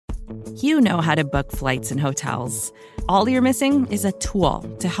You know how to book flights and hotels. All you're missing is a tool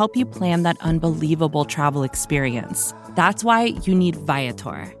to help you plan that unbelievable travel experience. That's why you need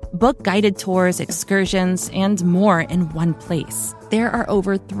Viator. Book guided tours, excursions, and more in one place. There are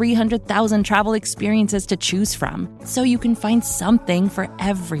over 300,000 travel experiences to choose from, so you can find something for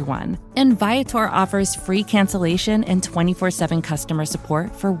everyone. And Viator offers free cancellation and 24/7 customer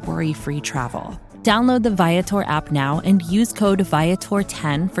support for worry-free travel. Download the Viator app now and use code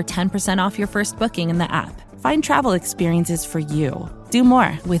Viator10 for 10% off your first booking in the app. Find travel experiences for you. Do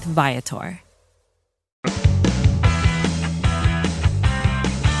more with Viator.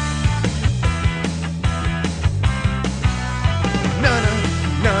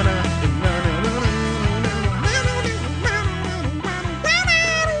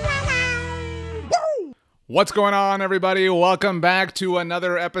 What's going on, everybody? Welcome back to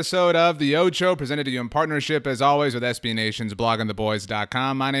another episode of the Ocho, presented to you in partnership, as always, with SB Nation's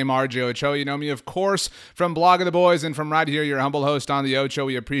bloggingtheboys.com. My name is RJ Ocho. You know me, of course, from Blogging the Boys, and from right here, your humble host on the Ocho.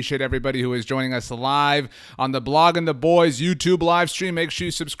 We appreciate everybody who is joining us live on the Blogging the Boys YouTube live stream. Make sure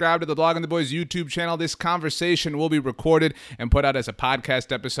you subscribe to the Blogging the Boys YouTube channel. This conversation will be recorded and put out as a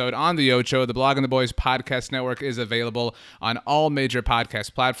podcast episode on the Ocho. The Blogging the Boys podcast network is available on all major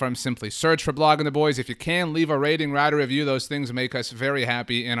podcast platforms. Simply search for Blogging the Boys. If you can, leave a rating, write a review. Those things make us very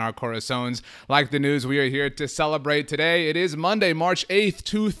happy in our corazones. Like the news we are here to celebrate today. It is Monday, March 8th,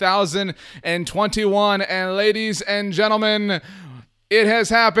 2021. And ladies and gentlemen, it has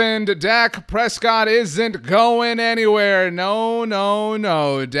happened. Dak Prescott isn't going anywhere.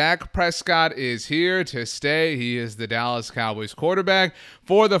 No. Dak Prescott is here to stay. He is the Dallas Cowboys quarterback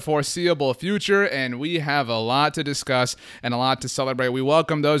for the foreseeable future, and we have a lot to discuss and a lot to celebrate. We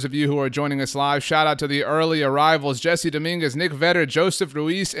welcome those of you who are joining us live. Shout out to the early arrivals: Jesse Dominguez, Nick Vetter, Joseph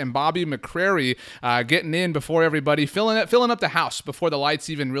Ruiz, and Bobby McCrary, getting in before everybody, filling up the house before the lights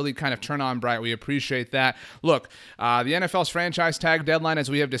even really kind of turn on bright. We appreciate that. Look, the NFL's franchise tag deadline, as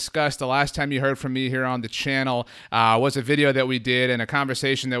we have discussed, the last time you heard from me here on the channel was a video that we did and a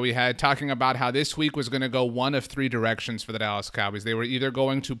conversation that we had talking about how this week was going to go one of three directions for the Dallas Cowboys. They were either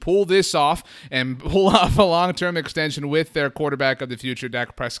going to pull this off and pull off a long-term extension with their quarterback of the future,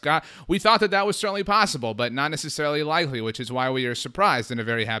 Dak Prescott. We thought that was certainly possible, but not necessarily likely, which is why we are surprised in a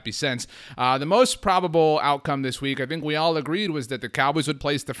very happy sense. The most probable outcome this week, I think we all agreed, was that the Cowboys would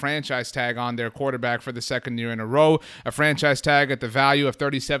place the franchise tag on their quarterback for the second year in a row, a franchise tag at the value of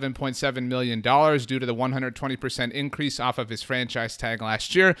 $37.7 million due to the 120% increase off of his franchise tag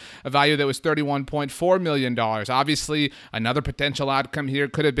last year, a value that was $31.4 million. Obviously, another potential outcome here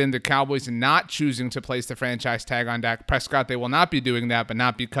could have been the Cowboys not choosing to place the franchise tag on Dak Prescott. They will not be doing that, but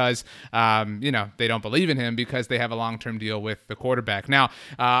not because, they don't believe in him, because they have a long-term deal with the quarterback. Now,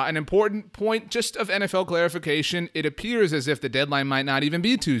 an important point just of NFL clarification: it appears as if the deadline might not even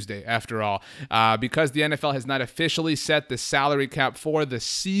be Tuesday after all, because the NFL has not officially set the salary cap for the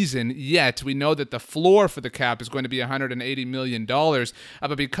season yet. We know that the floor for the cap is going to be $180 million,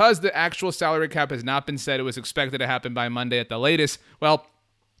 but because the actual salary cap has not been set, it was expected to happen by Monday at the latest. Well,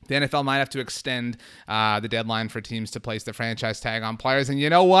 the NFL might have to extend the deadline for teams to place the franchise tag on players. And you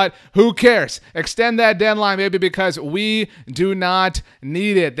know what? Who cares? Extend that deadline, maybe, because we do not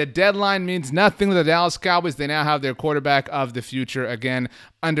need it. The deadline means nothing to the Dallas Cowboys. They now have their quarterback of the future again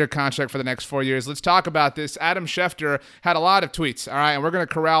under contract for the next 4 years. Let's talk about this. Adam Schefter had a lot of tweets, all right? And we're going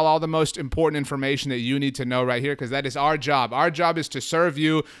to corral all the most important information that you need to know right here, because that is our job. Our job is to serve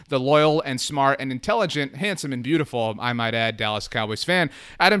you, the loyal and smart and intelligent, handsome and beautiful, I might add, Dallas Cowboys fan.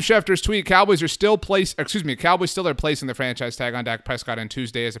 Adam Schefter's tweet: Cowboys still are placing the franchise tag on Dak Prescott on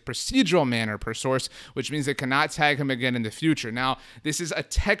Tuesday as a procedural manner per source, which means they cannot tag him again in the future. Now, this is a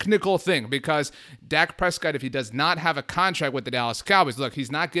technical thing, because Dak Prescott, if he does not have a contract with the Dallas Cowboys, look,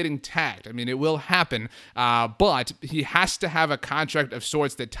 he's not getting tagged. I mean, it will happen, but he has to have a contract of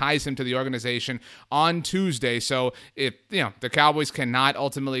sorts that ties him to the organization on Tuesday. So if the Cowboys cannot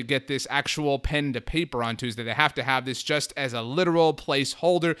ultimately get this actual pen to paper on Tuesday, they have to have this just as a literal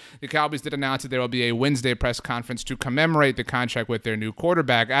placeholder. The Cowboys did announce that there will be a Wednesday press conference to commemorate the contract with their new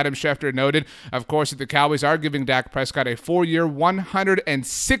quarterback. Adam Schefter noted, of course, that the Cowboys are giving Dak Prescott a 4-year,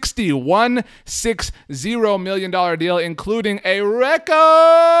 $160 million deal, including a record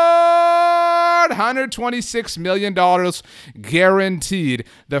 $126 million guaranteed.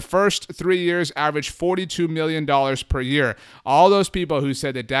 The first 3 years average $42 million per year. All those people who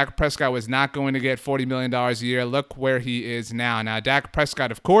said that Dak Prescott was not going to get $40 million a year, look where he is now. Now, Dak Prescott,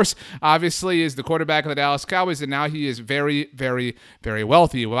 Prescott, of course, obviously is the quarterback of the Dallas Cowboys, and now he is very, very, very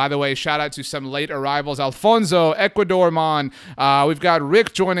wealthy. Well, by the way, shout out to some late arrivals. Alfonso, Ecuador Man. We've got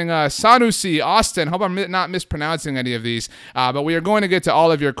Rick joining us. Sanusi, Austin. Hope I'm not mispronouncing any of these. But we are going to get to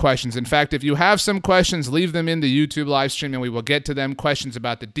all of your questions. In fact, if you have some questions, leave them in the YouTube live stream and we will get to them. Questions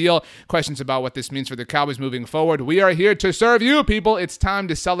about the deal, questions about what this means for the Cowboys moving forward. We are here to serve you, people. It's time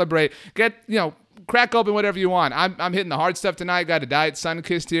to celebrate. Crack open whatever you want. I'm hitting the hard stuff tonight. Got a Diet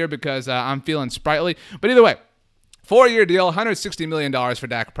Sunkist here because I'm feeling sprightly. But either way, 4-year deal, $160 million for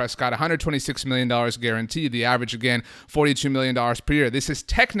Dak Prescott, $126 million guaranteed. The average, again, $42 million per year. This is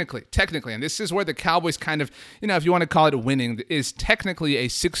technically, and this is where the Cowboys kind of, if you want to call it winning, is technically a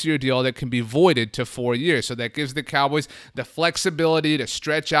 6-year deal that can be voided to 4 years. So that gives the Cowboys the flexibility to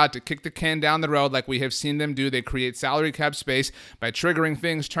stretch out, to kick the can down the road like we have seen them do. They create salary cap space by triggering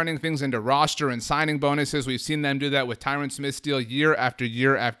things, turning things into roster and signing bonuses. We've seen them do that with Tyron Smith's deal year after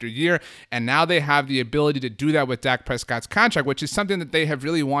year after year. And now they have the ability to do that with Dak Prescott's contract, which is something that they have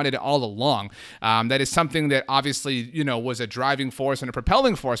really wanted all along. That is something that obviously, was a driving force and a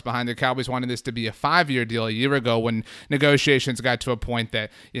propelling force behind the Cowboys wanting this to be a 5-year deal a year ago when negotiations got to a point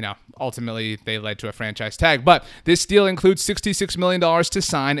that, ultimately they led to a franchise tag. But this deal includes $66 million to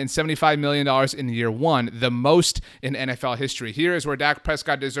sign and $75 million in year one, the most in NFL history. Here is where Dak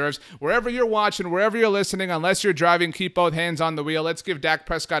Prescott deserves. Wherever you're watching, wherever you're listening, unless you're driving, keep both hands on the wheel. Let's give Dak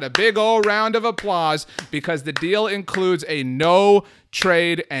Prescott a big old round of applause because the deal includes a no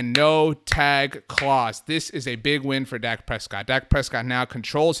trade and no tag clause. This is a big win for Dak Prescott. Dak Prescott now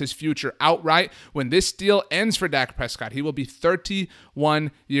controls his future outright. When this deal ends for Dak Prescott, he will be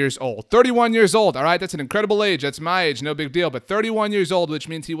 31 years old. 31 years old, all right? That's an incredible age. That's my age, no big deal. But 31 years old, which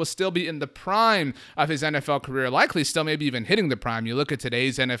means he will still be in the prime of his NFL career, likely still maybe even hitting the prime. You look at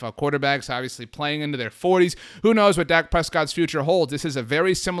today's NFL quarterbacks, obviously playing into their 40s. Who knows what Dak Prescott's future holds? This is a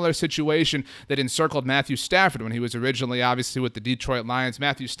very similar situation that encircled Matthew Stafford when he was originally obviously with the Detroit Lions.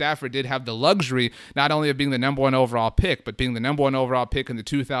 Matthew Stafford did have the luxury not only of being the number one overall pick, but being the number one overall pick in the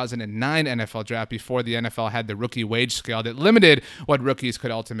 2009 NFL draft before the NFL had the rookie wage scale that limited what rookies could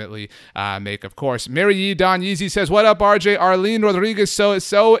ultimately make, of course. Mary Yee Don Yeezy says, what up, RJ? Arlene Rodriguez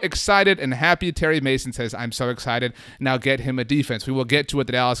so excited and happy. Terry Mason says, I'm so excited. Now get him a defense. We will get to what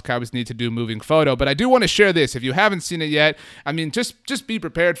the Dallas Cowboys need to do moving forward. But I do want to share this. If you haven't seen it yet, just be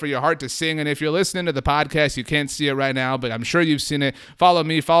prepared for your heart to sing. And if you're listening to the podcast, you can't see it right now, but I'm sure you've seen it. Follow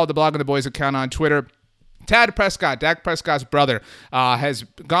me, follow the Blog of the Boys account on Twitter. Tad Prescott, Dak Prescott's brother, has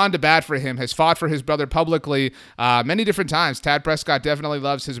gone to bat for him, has fought for his brother publicly many different times. Tad Prescott definitely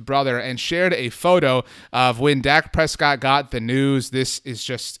loves his brother and shared a photo of when Dak Prescott got the news. This is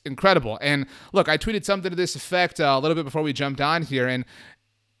just incredible. And look, I tweeted something to this effect a little bit before we jumped on here. And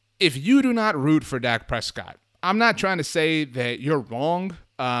if you do not root for Dak Prescott, I'm not trying to say that you're wrong.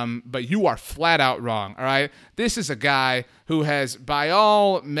 But you are flat out wrong, all right? This is a guy who has, by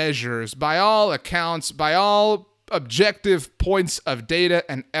all measures, by all accounts, by all objective points of data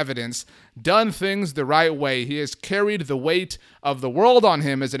and evidence, done things the right way. He has carried the weight of the world on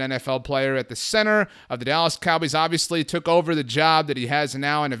him as an NFL player at the center of the Dallas Cowboys. Obviously took over the job that he has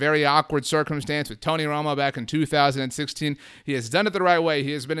now in a very awkward circumstance with Tony Romo back in 2016. He has done it the right way.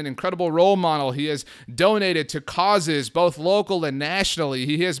 He has been an incredible role model. He has donated to causes both local and nationally.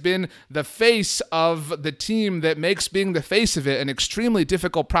 He has been the face of the team that makes being the face of it an extremely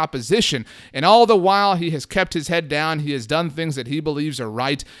difficult proposition. And all the while he has kept his head down. He has done things that he believes are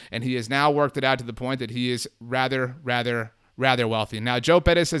right, and he has now worked it out to the point that he is rather wealthy. Now, Joe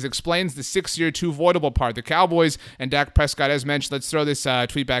Pettis says, explains the 6-year, 2 voidable part. The Cowboys and Dak Prescott, as mentioned. Let's throw this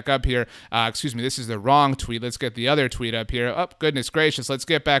tweet back up here. This is the wrong tweet. Let's get the other tweet up here. Oh, goodness gracious. Let's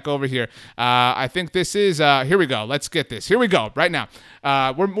get back over here. I think this is, here we go. Let's get this. Here we go, right now.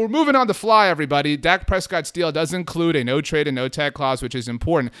 We're moving on the fly, everybody. Dak Prescott's deal does include a no trade and no tag clause, which is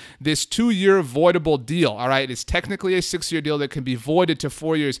important. This 2-year voidable deal, all right, is technically a 6-year deal that can be voided to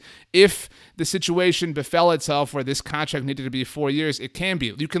 4 years if the situation befell itself where this contract needed to be 4 years. It can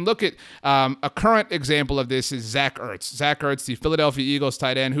be. You can look at a current example of this is Zach Ertz. Zach Ertz, the Philadelphia Eagles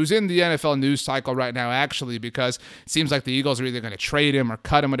tight end, who's in the NFL news cycle right now, actually, because it seems like the Eagles are either going to trade him or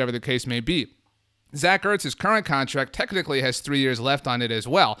cut him, whatever the case may be. Zach Ertz's current contract technically has 3 years left on it as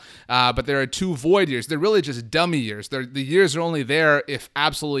well, but there are 2 void years. They're really just dummy years. The years are only there if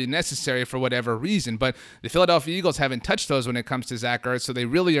absolutely necessary for whatever reason, but the Philadelphia Eagles haven't touched those when it comes to Zach Ertz, so they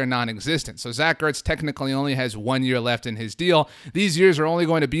really are non-existent. So Zach Ertz technically only has 1 year left in his deal. These years are only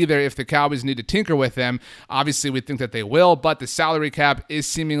going to be there if the Cowboys need to tinker with them. Obviously, we think that they will, but the salary cap is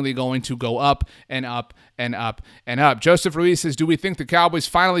seemingly going to go up and up and up and up. Joseph Ruiz says, do we think the Cowboys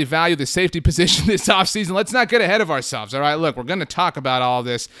finally value the safety position this offseason? Let's not get ahead of ourselves. All right, look, we're going to talk about all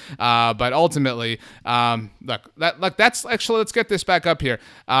this, but ultimately, that's actually, let's get this back up here.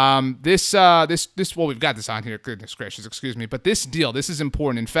 Well, we've got this on here. Goodness gracious, excuse me. But this deal, this is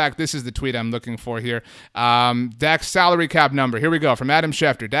important. In fact, this is the tweet I'm looking for here. Dak's salary cap number. Here we go, from Adam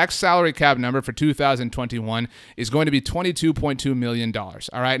Schefter. Dak's salary cap number for 2021 is going to be $22.2 million. All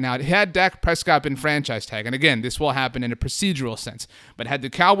right, now, had Dak Prescott been franchise tag, and again, this will happen in a procedural sense, but had the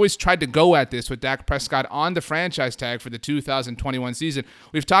Cowboys tried to go at this with Dak Prescott on the franchise tag for the 2021 season,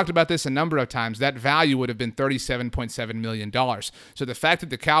 we've talked about this a number of times, that value would have been $37.7 million. So the fact that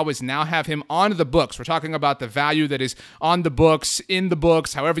the Cowboys now have him on the books, we're talking about the value that is on the books, in the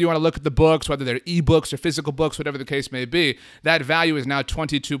books, however you want to look at the books, whether they're e-books or physical books, whatever the case may be, that value is now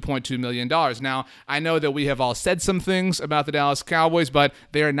 $22.2 million. Now, I know that we have all said some things about the Dallas Cowboys, but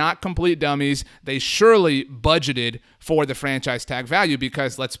they are not complete dummies. They surely budgeted for the franchise tag value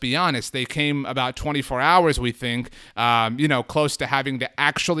because, let's be honest, they came about 24 hours, we think, close to having to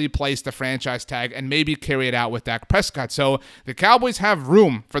actually place the franchise tag and maybe carry it out with Dak Prescott. So the Cowboys have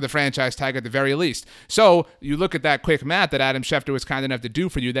room for the franchise tag at the very least. So you look at that quick math that Adam Schefter was kind enough to do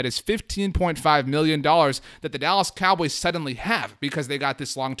for you, that is $15.5 million that the Dallas Cowboys suddenly have because they got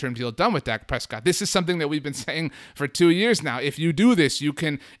this long-term deal done with Dak Prescott. This is something that we've been saying for 2 years now. If you do this, you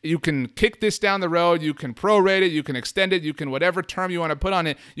can kick this down the road, you can prorate it, you can extend it, you can whatever term you want to put on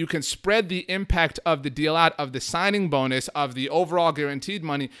it, you can spread the impact of the deal out, of the signing bonus, of the overall guaranteed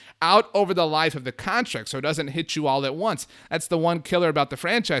money out over the life of the contract so it doesn't hit you all at once. That's the one killer about the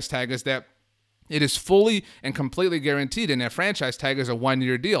franchise tag, is that it is fully and completely guaranteed, and a franchise tag is a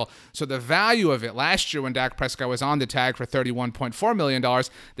one-year deal. So the value of it, last year when Dak Prescott was on the tag for $31.4 million,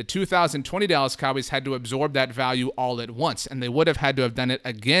 the 2020 Dallas Cowboys had to absorb that value all at once, and they would have had to have done it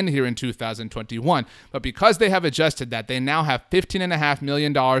again here in 2021. But because they have adjusted that, they now have $15.5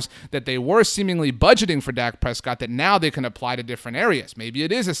 million that they were seemingly budgeting for Dak Prescott that now they can apply to different areas. Maybe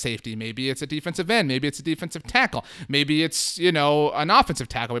it is a safety, maybe it's a defensive end, maybe it's a defensive tackle, maybe it's, an offensive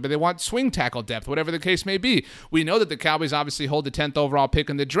tackle, maybe they want swing tackle depth, whatever the case may be. We know that the Cowboys obviously hold the 10th overall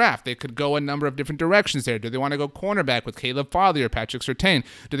pick in the draft. They could go a number of different directions there. Do they want to go cornerback with Caleb Farley or Patrick Surtain?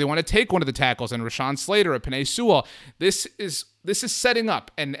 Do they want to take one of the tackles and Rashawn Slater or Penei Sewell? This is setting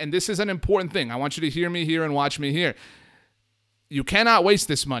up, and this is an important thing. I want you to hear me here and watch me here. You cannot waste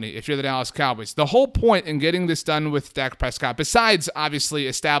this money if you're the Dallas Cowboys. The whole point in getting this done with Dak Prescott, besides obviously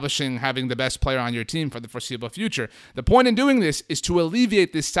establishing having the best player on your team for the foreseeable future, the point in doing this is to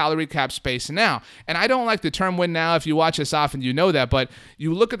alleviate this salary cap space now. And I don't like the term win now. If you watch us often, you know that. But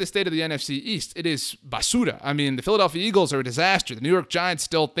you look at the state of the NFC East, it is basura. I mean, the Philadelphia Eagles are a disaster. The New York Giants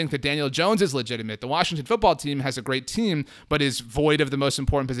still think that Daniel Jones is legitimate. The Washington football team has a great team, but is void of the most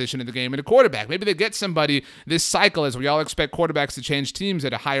important position in the game in a quarterback. Maybe they get somebody this cycle, as we all expect quarterbacks to change teams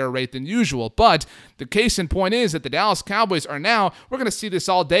at a higher rate than usual. But the case in point is that the Dallas Cowboys are now, we're going to see this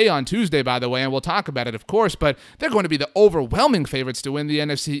all day on Tuesday, by the way, and we'll talk about it, of course, but they're going to be the overwhelming favorites to win the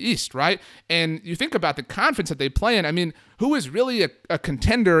NFC East, right? And you think about the conference that they play in. I mean, who is really a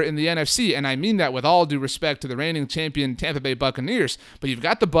contender in the NFC? And I mean that with all due respect to the reigning champion Tampa Bay Buccaneers. But you've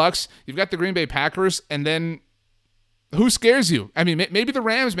got the Bucs, you've got the Green Bay Packers, and then who scares you? I mean, maybe the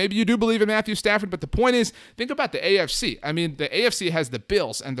Rams, maybe you do believe in Matthew Stafford, but the point is, think about the AFC. I mean, the AFC has the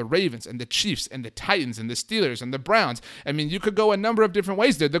Bills and the Ravens and the Chiefs and the Titans and the Steelers and the Browns. I mean, you could go a number of different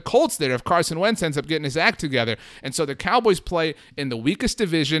ways there. The Colts there, if Carson Wentz ends up getting his act together. And so the Cowboys play in the weakest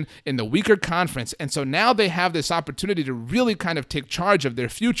division, in the weaker conference. And so now they have this opportunity to really kind of take charge of their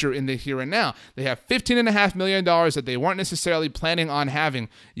future in the here and now. They have $15.5 million that they weren't necessarily planning on having.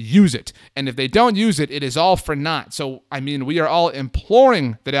 Use it. And if they don't use it, it is all for naught. So I mean, we are all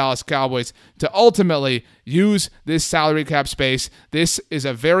imploring the Dallas Cowboys to ultimately use this salary cap space. This is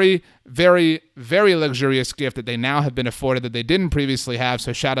a very, very, very luxurious gift that they now have been afforded that they didn't previously have.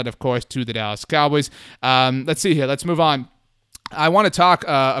 So shout out, of course, to the Dallas Cowboys. Let's see here. Let's move on. I want to talk,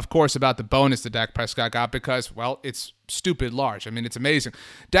 of course, about the bonus that Dak Prescott got because, well, it's stupid large. I mean, it's amazing.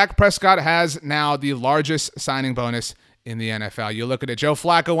 Dak Prescott has now the largest signing bonus in the NFL. You look at it. Joe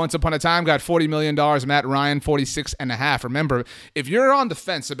Flacco, once upon a time, got $40 million. Matt Ryan, $46.5. Remember, if you're on the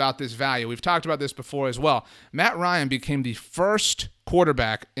fence about this value, we've talked about this before as well. Matt Ryan became the first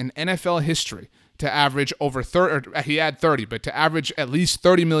quarterback in NFL history to average over 30, or he had 30, but to average at least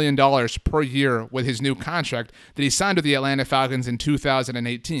 $30 million per year with his new contract that he signed with the Atlanta Falcons in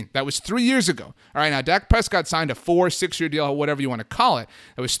 2018. That was 3 years ago. All right, now Dak Prescott signed a 4-6-year deal, or whatever you want to call it.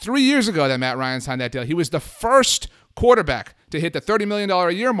 It was 3 years ago that Matt Ryan signed that deal. He was the first quarterback to hit the $30 million a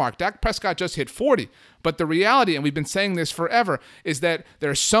year mark. Dak Prescott just hit 40. But the reality, and we've been saying this forever, is that there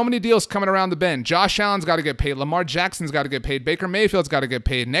are so many deals coming around the bend. Josh Allen's got to get paid. Lamar Jackson's got to get paid. Baker Mayfield's got to get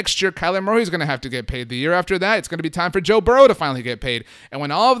paid. Next year, Kyler Murray's going to have to get paid. The year after that, it's going to be time for Joe Burrow to finally get paid. And when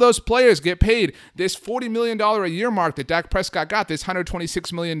all of those players get paid, this $40 million a year mark that Dak Prescott got, this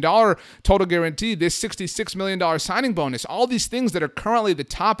 $126 million total guarantee, this $66 million signing bonus, all these things that are currently the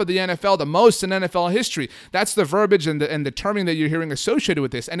top of the NFL, the most in NFL history, that's the verbiage and the terming that you're hearing associated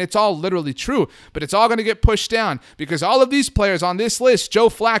with this. And it's all literally true, but it's all going to get pushed down because all of these players on this list, Joe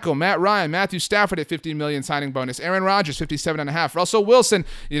Flacco, Matt Ryan, Matthew Stafford at $50 million signing bonus, Aaron Rodgers, $57.5, Russell Wilson,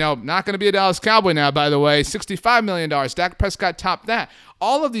 not going to be a Dallas Cowboy now, by the way, $65 million. Dak Prescott topped that.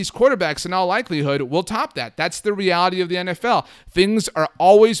 All of these quarterbacks, in all likelihood, will top that. That's the reality of the NFL. Things are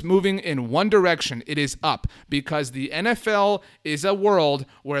always moving in one direction. It is up because the NFL is a world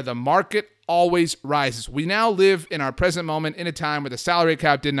where the market always rises. We now live in our present moment in a time where the salary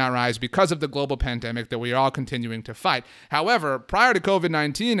cap did not rise because of the global pandemic that we are all continuing to fight. However, prior to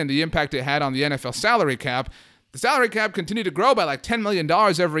COVID-19 and the impact it had on the NFL salary cap, the salary cap continued to grow by like $10 million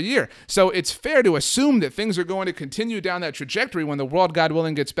every year. So it's fair to assume that things are going to continue down that trajectory when the world, God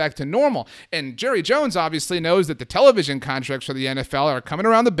willing, gets back to normal. And Jerry Jones obviously knows that the television contracts for the NFL are coming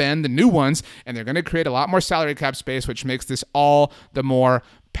around the bend, the new ones, and they're going to create a lot more salary cap space, which makes this all the more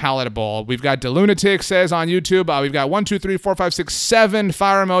palatable. We've got DeLunatic says on YouTube, we've got 1, 2, 3, 4, 5, 6, 7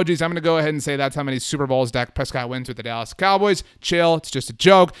 fire emojis. I'm going to go ahead and say that's how many Super Bowls Dak Prescott wins with the Dallas Cowboys. Chill. It's just a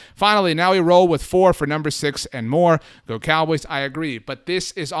joke. Finally, now we roll with 4 for number 6 and more. Go Cowboys. I agree. But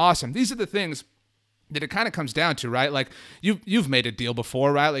this is awesome. These are the things that it kind of comes down to, right? Like you've made a deal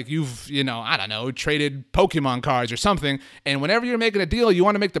before, right? Like you've, traded Pokemon cards or something. And whenever you're making a deal, you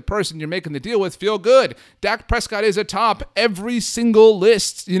want to make the person you're making the deal with feel good. Dak Prescott is atop every single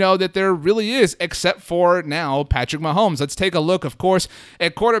list, that there really is, except for now Patrick Mahomes. Let's take a look, of course,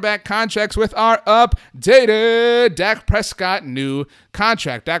 at quarterback contracts with our updated Dak Prescott new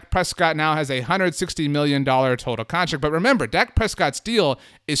contract. Dak Prescott now has a $160 million total contract. But remember, Dak Prescott's deal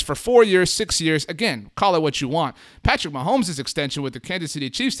is for 4 years, 6 years. Again, call it what you want. Patrick Mahomes' extension with the Kansas City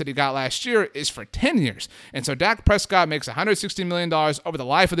Chiefs that he got last year is for 10 years. And so Dak Prescott makes $160 million over the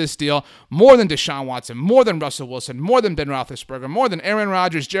life of this deal, more than Deshaun Watson, more than Russell Wilson, more than Ben Roethlisberger, more than Aaron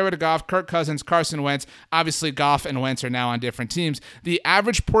Rodgers, Jared Goff, Kirk Cousins, Carson Wentz. Obviously, Goff and Wentz are now on different teams. The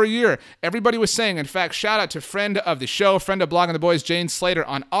average per year, everybody was saying, in fact, shout out to friend of the show, friend of Blogging the Boys, Jane Slater.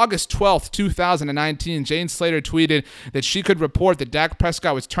 On August 12th, 2019, Jane Slater tweeted that she could report that Dak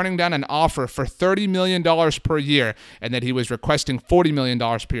Prescott was turning down an offer for $30 million per year and that he was requesting $40 million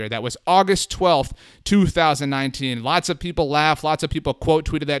per year. That was August 12th, 2019. Lots of people laughed. Lots of people quote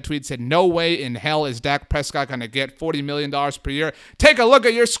tweeted that tweet, said, no way in hell is Dak Prescott going to get $40 million per year. Take a look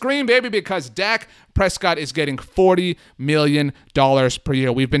at your screen, baby, because Dak Prescott is getting $40 million per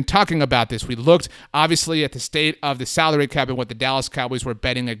year. We've been talking about this. We looked, obviously, at the state of the salary cap and what the Dallas Cowboys were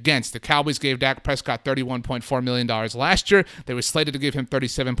betting against. The Cowboys gave Dak Prescott $31.4 million last year. They were slated to give him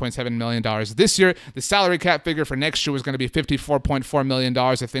 $37.7 million this year. The salary cap figure for next year was going to be $54.4 million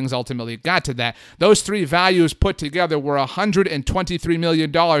if things ultimately got to that. Those three values put together were $123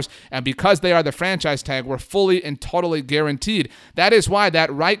 million, and because they are the franchise tag, were fully and totally guaranteed. That is why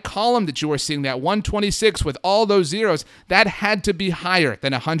that right column that you are seeing, that 126 with all those zeros, that had to be higher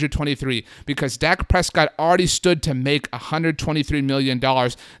than 123 because Dak Prescott already stood to make $123 million.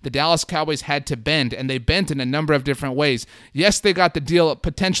 The Dallas Cowboys had to bend, and they bent in a number of different ways. Yes, they got the deal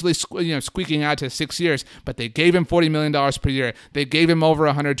potentially squeaking out to 6 years, but they gave him $40 million per year. They gave him over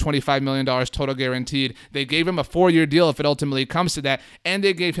 $125 million total guaranteed. They gave him a 4-year deal if it ultimately comes to that, and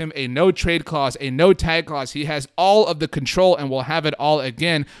they gave him a no-trade clause, a no-tag clause. He has all of the control and will have it all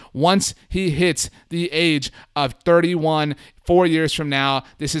again once he hits the age of 31 4 years from now.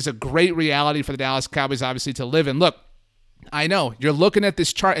 This is a great reality for the Dallas Cowboys, obviously, to live in. Look, I know you're looking at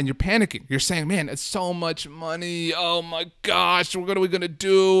this chart and you're panicking. You're saying, man, it's so much money. Oh my gosh, what are we going to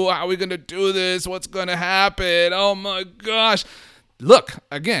do? How are we going to do this? What's going to happen? Oh my gosh. Look,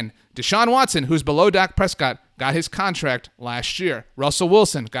 again, Deshaun Watson, who's below Dak Prescott, got his contract last year. Russell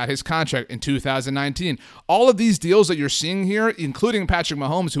Wilson got his contract in 2019. All of these deals that you're seeing here, including Patrick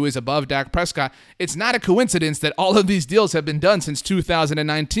Mahomes, who is above Dak Prescott, it's not a coincidence that all of these deals have been done since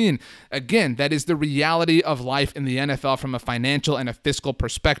 2019. Again, that is the reality of life in the NFL from a financial and a fiscal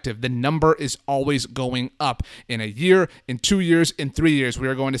perspective. The number is always going up. In a year, in 2 years, in 3 years, we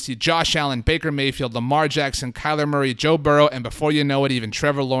are going to see Josh Allen, Baker Mayfield, Lamar Jackson, Kyler Murray, Joe Burrow, and before you know it, even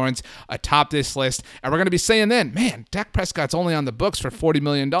Trevor Lawrence atop this list. And we're going to be saying then, man, Dak Prescott's only on the books for $40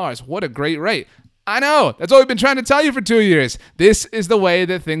 million. What a great rate. I know. That's what we've been trying to tell you for 2 years. This is the way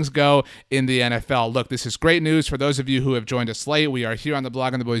that things go in the NFL. Look, this is great news for those of you who have joined us late. We are here on the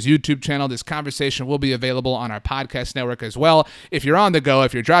Blog and the Boys YouTube channel. This conversation will be available on our podcast network as well. If you're on the go,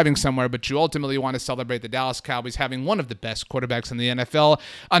 if you're driving somewhere, but you ultimately want to celebrate the Dallas Cowboys having one of the best quarterbacks in the NFL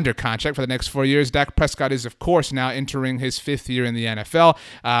under contract for the next 4 years, Dak Prescott is, of course, now entering his 5th year in the NFL.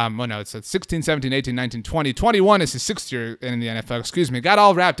 It's 16, 17, 18, 19, 20. 21 is his 6th year in the NFL. Excuse me. Got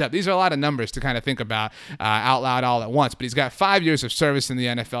all wrapped up. These are a lot of numbers to kind of think about out loud all at once, but he's got 5 years of service in the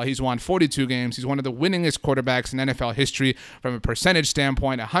NFL. He's won 42 games. He's one of the winningest quarterbacks in NFL history from a percentage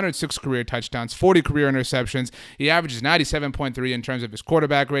standpoint. 106 career touchdowns, 40 career interceptions. He averages 97.3 in terms of his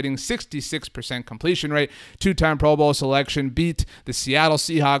quarterback rating, 66% completion rate, 2-time Pro Bowl selection, beat the Seattle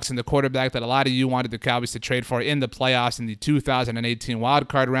Seahawks and the quarterback that a lot of you wanted the Cowboys to trade for in the playoffs in the 2018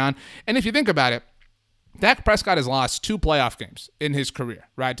 wildcard round. And if you think about it, Dak Prescott has lost 2 playoff games in his career,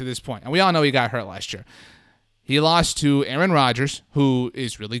 right, to this point. And we all know he got hurt last year. He lost to Aaron Rodgers, who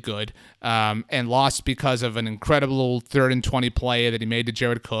is really good, and lost because of an incredible 3rd and 20 play that he made to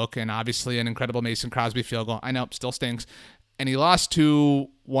Jared Cook, and obviously an incredible Mason Crosby field goal. I know, still stings. And he lost to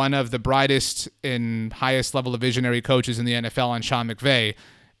one of the brightest and highest level of visionary coaches in the NFL on Sean McVay.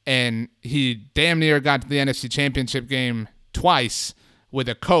 And he damn near got to the NFC Championship game twice with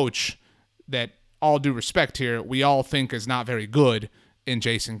a coach that, all due respect here, we all think is not very good in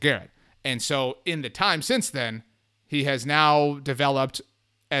Jason Garrett. And so in the time since then, he has now developed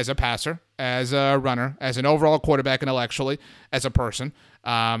as a passer, as a runner, as an overall quarterback intellectually, as a person.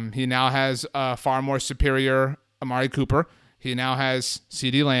 He now has a far more superior Amari Cooper. He now has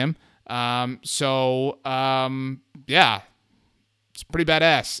CeeDee Lamb. Yeah. It's pretty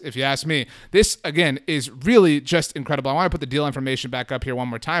badass, if you ask me. This, again, is really just incredible. I want to put the deal information back up here one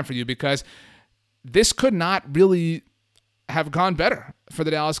more time for you because this could not really have gone better for the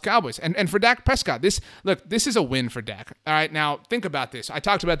Dallas Cowboys. And for Dak Prescott, this is a win for Dak. All right, now think about this. I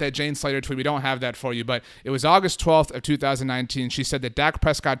talked about that Jane Slater tweet. We don't have that for you, but it was August 12th of 2019. She said that Dak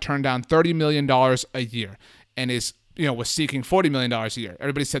Prescott turned down $30 million a year and was seeking $40 million a year.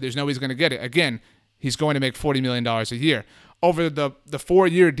 Everybody said there's no way he's going to get it. Again, he's going to make $40 million a year. Over the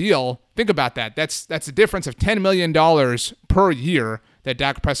 4-year deal, think about that. That's a difference of $10 million per year that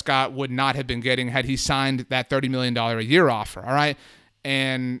Dak Prescott would not have been getting had he signed that $30 million a year offer, all right?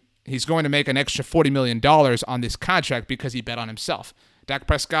 And he's going to make an extra $40 million on this contract because he bet on himself. Dak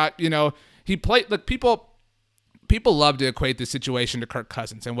Prescott, he played, look, people love to equate this situation to Kirk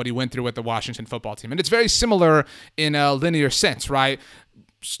Cousins and what he went through with the Washington football team. And it's very similar in a linear sense, right?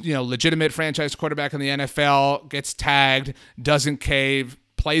 Legitimate franchise quarterback in the NFL, gets tagged, doesn't cave,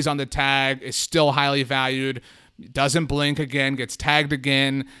 plays on the tag, is still highly valued, doesn't blink again, gets tagged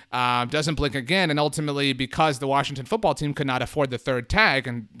again, doesn't blink again, and ultimately, because the Washington football team could not afford the 3rd tag,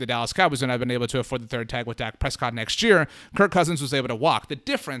 and the Dallas Cowboys would not have been able to afford the 3rd tag with Dak Prescott next year, Kirk Cousins was able to walk. The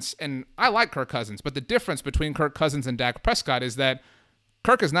difference, and I like Kirk Cousins, but the difference between Kirk Cousins and Dak Prescott is that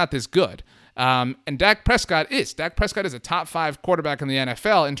Kirk is not this good. And Dak Prescott is. Dak Prescott is a top 5 quarterback in the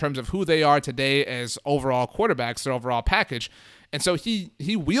NFL in terms of who they are today as overall quarterbacks, their overall package. And so he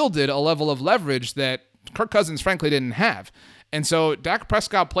wielded a level of leverage that Kirk Cousins, frankly, didn't have. And so Dak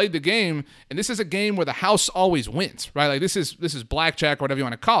Prescott played the game, and this is a game where the house always wins, right? Like this is blackjack or whatever you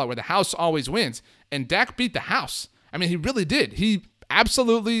want to call it, where the house always wins. And Dak beat the house. I mean, he really did. He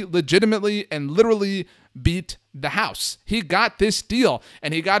absolutely, legitimately, and literally beat the house. He got this deal,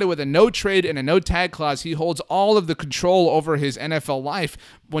 and he got it with a no trade and a no tag clause. He holds all of the control over his NFL life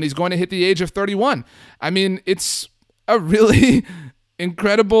when he's going to hit the age of 31. I mean, it's a really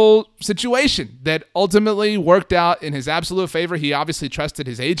incredible situation that ultimately worked out in his absolute favor. He obviously trusted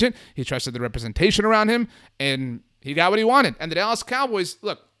his agent. He trusted the representation around him, and he got what he wanted. And the Dallas Cowboys,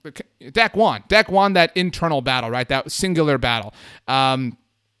 look, Dak won. Dak won that internal battle, right? That singular battle.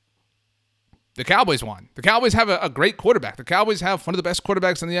 The Cowboys won. The Cowboys have a great quarterback. The Cowboys have one of the best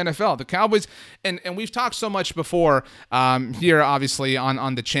quarterbacks in the NFL. The Cowboys, and we've talked so much before here, obviously,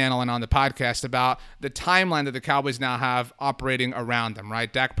 on the channel and on the podcast about the timeline that the Cowboys now have operating around them,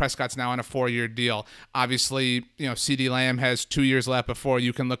 right? Dak Prescott's now on a 4-year deal. Obviously, CeeDee Lamb has 2 years left before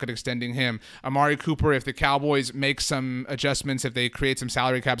you can look at extending him. Amari Cooper, if the Cowboys make some adjustments, if they create some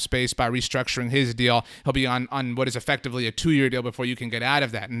salary cap space by restructuring his deal, he'll be on what is effectively a 2-year deal before you can get out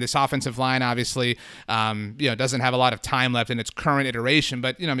of that. And this offensive line, obviously, doesn't have a lot of time left in its current iteration,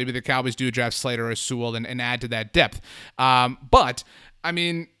 but, maybe the Cowboys do draft Slater or Sewell and add to that depth. But, I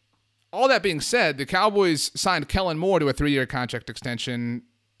mean, all that being said, the Cowboys signed Kellen Moore to a 3-year contract extension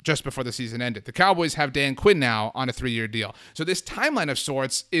just before the season ended. The Cowboys have Dan Quinn now on a 3-year deal. So this timeline of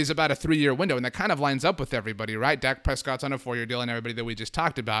sorts is about a 3-year window, and that kind of lines up with everybody, right? Dak Prescott's on a 4-year deal and everybody that we just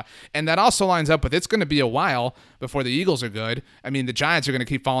talked about. And that also lines up with it's going to be a while before the Eagles are good. I mean, the Giants are going to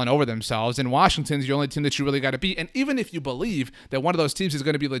keep falling over themselves, and Washington's the only team that you really got to beat. And even if you believe that one of those teams is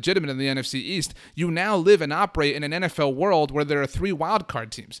going to be legitimate in the NFC East, you now live and operate in an NFL world where there are 3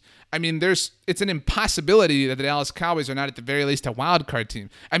 wildcard teams. I mean, it's an impossibility that the Dallas Cowboys are not at the very least a wildcard team.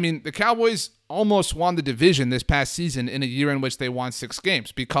 I mean, the Cowboys almost won the division this past season in a year in which they won 6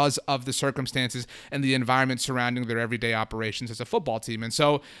 games because of the circumstances and the environment surrounding their everyday operations as a football team. And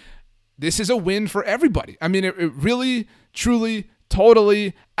so this is a win for everybody. I mean, it really, truly,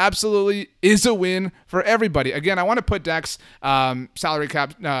 totally, absolutely is a win for everybody. Again, I want to put Dak's salary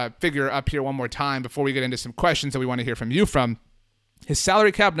cap figure up here one more time before we get into some questions that we want to hear from you from. His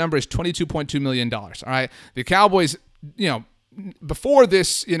salary cap number is $22.2 million. All right. The Cowboys, before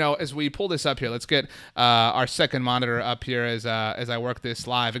this, as we pull this up here, let's get our second monitor up here as I work this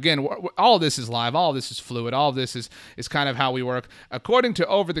live. Again, all of this is live. All of this is fluid. All of this is kind of how we work. According to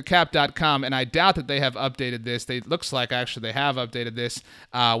overthecap.com, and I doubt that they have updated this. It looks like actually they have updated this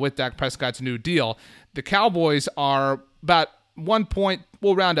with Dak Prescott's new deal. The Cowboys are about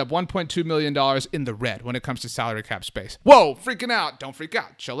we'll round up $1.2 million in the red when it comes to salary cap space. Whoa, freaking out. Don't freak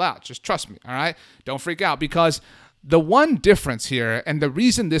out. Chill out. Just trust me, all right? Don't freak out, because the one difference here, and the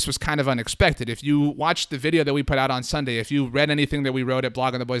reason this was kind of unexpected, if you watched the video that we put out on Sunday, if you read anything that we wrote at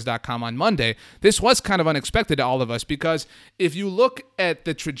bloggingtheboys.com on Monday, this was kind of unexpected to all of us, because if you look at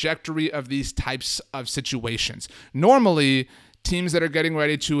the trajectory of these types of situations, normally teams that are getting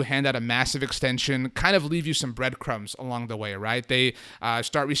ready to hand out a massive extension kind of leave you some breadcrumbs along the way, right? They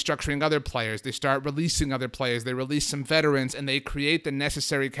start restructuring other players. They start releasing other players. They release some veterans, and they create the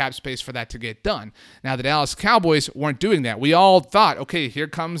necessary cap space for that to get done. Now, the Dallas Cowboys weren't doing that. We all thought, okay, here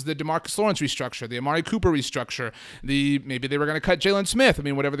comes the DeMarcus Lawrence restructure, the Amari Cooper restructure, maybe they were going to cut Jalen Smith. I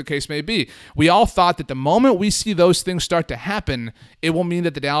mean, whatever the case may be. We all thought that the moment we see those things start to happen, it will mean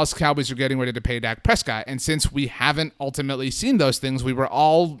that the Dallas Cowboys are getting ready to pay Dak Prescott. And since we haven't ultimately seen those things, we were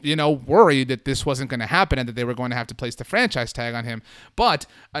all, worried that this wasn't going to happen and that they were going to have to place the franchise tag on him. But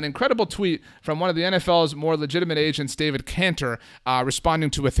an incredible tweet from one of the NFL's more legitimate agents, David Cantor,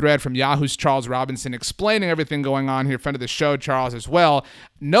 responding to a thread from Yahoo's Charles Robinson, explaining everything going on here, friend of the show, Charles, as well,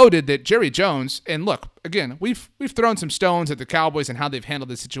 noted that Jerry Jones, and look, again, we've thrown some stones at the Cowboys and how they've handled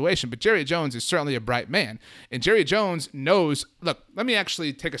this situation, but Jerry Jones is certainly a bright man. And Jerry Jones knows, look, let me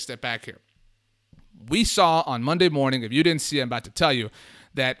actually take a step back here. We saw on Monday morning, if you didn't see it, I'm about to tell you,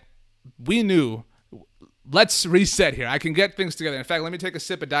 that we knew, let's reset here. I can get things together. In fact, let me take a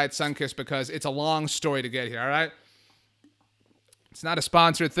sip of Diet Sunkiss because it's a long story to get here, all right? It's not a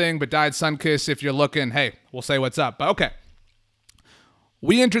sponsored thing, but Diet Sunkiss, if you're looking, hey, we'll say what's up. But okay.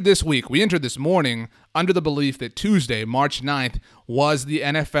 We entered this morning under the belief that Tuesday, March 9th, was the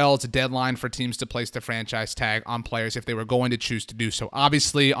NFL's deadline for teams to place the franchise tag on players if they were going to choose to do so.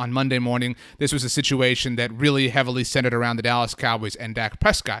 Obviously, on Monday morning, this was a situation that really heavily centered around the Dallas Cowboys and Dak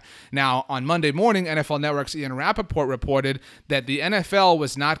Prescott. Now, on Monday morning, NFL Network's Ian Rappaport reported that the NFL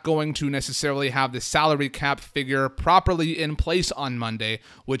was not going to necessarily have the salary cap figure properly in place on Monday,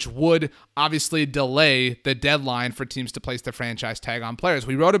 which would obviously delay the deadline for teams to place the franchise tag on players.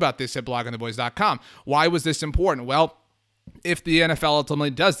 We wrote about this at bloggingtheboys.com. Why was this important? Well, if the NFL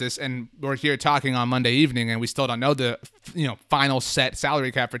ultimately does this, and we're here talking on Monday evening and we still don't know the final set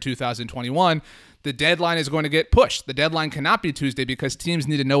salary cap for 2021, the deadline is going to get pushed. The deadline cannot be Tuesday because teams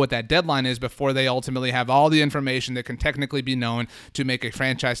need to know what that deadline is before they ultimately have all the information that can technically be known to make a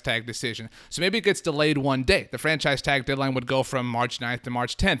franchise tag decision. So maybe it gets delayed one day. The franchise tag deadline would go from March 9th to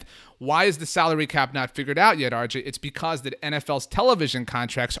March 10th. Why is the salary cap not figured out yet, RJ? It's because the NFL's television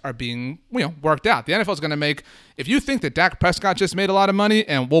contracts are being worked out. The NFL is going to make, if you think that Dak Prescott just made a lot of money,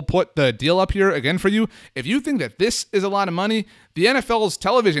 and we'll put the deal up here again for you, if you think that this is a lot of money, the NFL's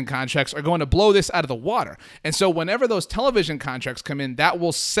television contracts are going to blow this out of the water. And so whenever those television contracts come in, that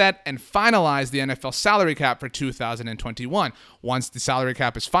will set and finalize the NFL salary cap for 2021. Once the salary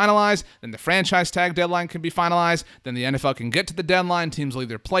cap is finalized, then the franchise tag deadline can be finalized. Then the NFL can get to the deadline. Teams will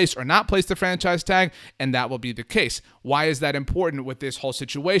either place or not place the franchise tag, and that will be the case. Why is that important with this whole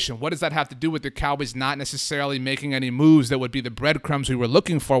situation? What does that have to do with the Cowboys not necessarily making any moves that would be the breadcrumbs we were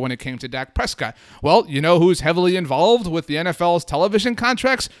looking for when it came to Dak Prescott? Well, you know who's heavily involved with the NFL's television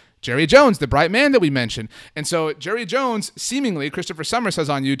contracts? Jerry Jones, the bright man that we mentioned. And so Jerry Jones, seemingly, Christopher Summer says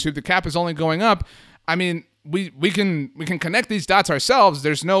on YouTube, the cap is only going up. I mean, we can connect these dots ourselves.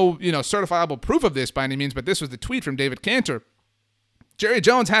 There's no certifiable proof of this by any means, but this was the tweet from David Cantor. Jerry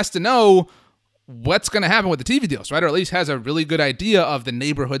Jones has to know what's going to happen with the TV deals, right? Or at least has a really good idea of the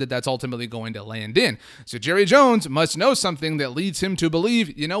neighborhood that's ultimately going to land in. So Jerry Jones must know something that leads him to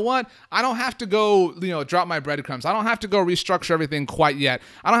believe, you know what? I don't have to go, drop my breadcrumbs. I don't have to go restructure everything quite yet.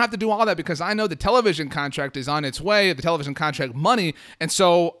 I don't have to do all that because I know the television contract is on its way, the television contract money, and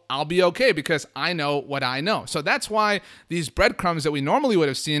so I'll be okay because I know what I know. So that's why these breadcrumbs that we normally would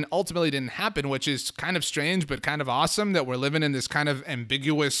have seen ultimately didn't happen, which is kind of strange but kind of awesome that we're living in this kind of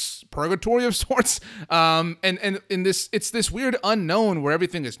ambiguous purgatory of sorts. And in this, it's this weird unknown where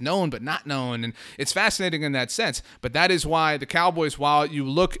everything is known but not known, and it's fascinating in that sense. But that is why the Cowboys, while you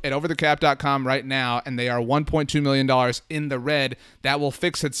look at overthecap.com right now and they are $1.2 million in the red, that will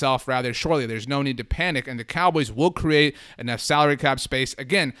fix itself rather shortly. There's no need to panic, and the Cowboys will create enough salary cap space.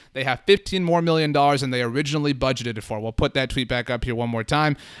 Again, they have $15 more million than they originally budgeted for. We'll put that tweet back up here one more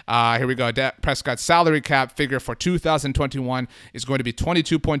time. Here we go. Dak Prescott's salary cap figure for 2021 is going to be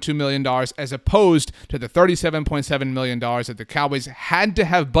 $22.2 million as opposed to the $37.7 million that the Cowboys had to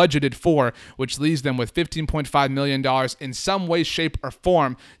have budgeted for, which leaves them with $15.5 million in some way, shape, or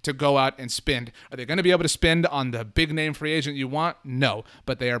form to go out and spend. Are they going to be able to spend on the big name free agent you want? No,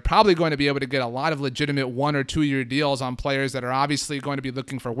 but they are probably going to be able to get a lot of legitimate 1 or 2 year deals on players that are obviously going to be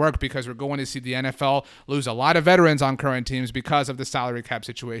looking for work, because we're going to see the NFL lose a lot of veterans on current teams because of the salary cap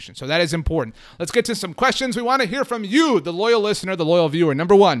situation. So that is important. Let's get to some questions. We want to hear from you, the loyal listener, the loyal viewer.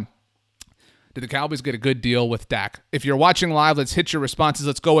 Number one, did the Cowboys get a good deal with Dak? If you're watching live, let's hit your responses.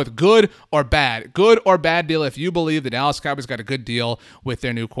 Let's go with good or bad. Good or bad deal if you believe the Dallas Cowboys got a good deal with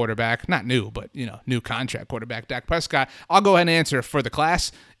their new quarterback. Not new, but, new contract quarterback, Dak Prescott. I'll go ahead and answer for the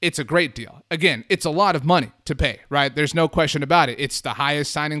class. It's a great deal. Again, it's a lot of money to pay, right? There's no question about it. It's the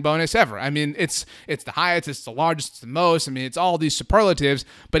highest signing bonus ever. I mean, it's the highest, it's the largest, it's the most. I mean, it's all these superlatives,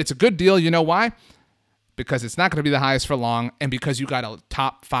 but it's a good deal. You know why? Because it's not going to be the highest for long, and because you got a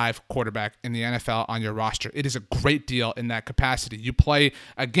top 5 quarterback in the NFL on your roster. It is a great deal in that capacity. You play,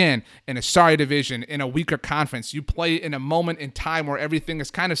 again, in a sorry division, in a weaker conference. You play in a moment in time where everything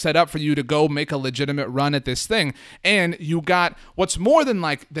is kind of set up for you to go make a legitimate run at this thing. And you got, what's more than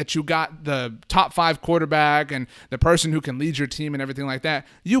like that, you got the top 5 quarterback and the person who can lead your team and everything like that.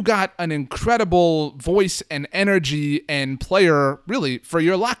 You got an incredible voice and energy and player, really, for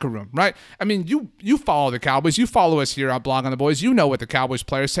your locker room, right? I mean, you follow the Cowboys. You follow us here on Blog on the Boys. You know what the Cowboys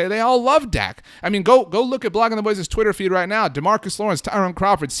players say. They all love Dak. I mean, go look at Blog on the Boys' Twitter feed right now. DeMarcus Lawrence, Tyrone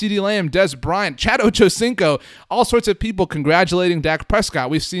Crawford, CeeDee Lamb, Des Bryant, Chad Ochocinco, all sorts of people congratulating Dak Prescott.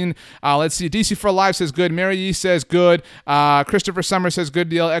 We've seen, let's see, DC for Life says good. Mary Yee says good. Christopher Summers says good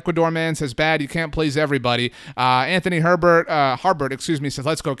deal. Ecuador Man says bad. You can't please everybody. Anthony Harbert, says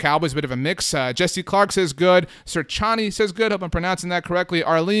let's go Cowboys. Bit of a mix. Jesse Clark says good. Sir Chani says good. Hope I'm pronouncing that correctly.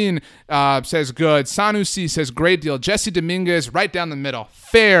 Arlene says good. Sanu C says great deal. Jesse Dominguez right down the middle.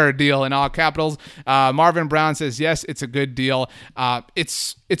 Fair deal in all capitals. Marvin Brown says yes, it's a good deal.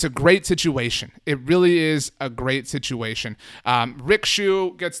 It's a great situation. It really is a great situation. Rick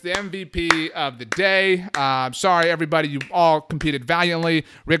Shue gets the MVP of the day. Sorry, everybody. You all competed valiantly.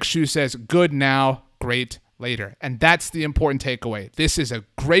 Rick Shue says good now, great later. And that's the important takeaway. This is a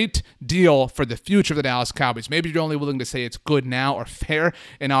great deal for the future of the Dallas Cowboys. Maybe you're only willing to say it's good now or fair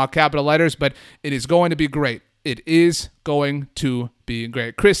in all capital letters, but it is going to be great. It is going to be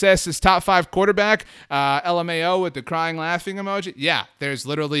great. Chris S. is top 5 quarterback. LMAO with the crying, laughing emoji. Yeah, there's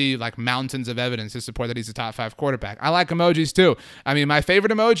literally like mountains of evidence to support that he's a top 5 quarterback. I like emojis too. I mean, my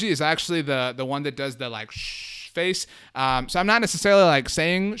favorite emoji is actually the one that does the like shh face. So I'm not necessarily like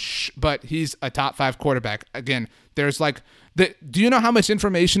saying shh, but he's a top 5 quarterback. Again, there's like, do you know how much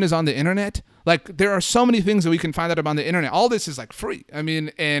information is on the internet? Like, there are so many things that we can find out on the internet. All this is like free. I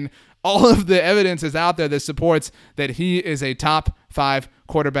mean, and all of the evidence is out there that supports that he is a top 5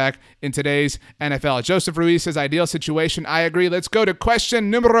 quarterback in today's NFL. Joseph Ruiz says ideal situation. I agree. Let's go to question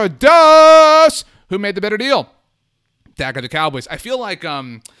numero dos. Who made the better deal? Dak or the Cowboys? I feel like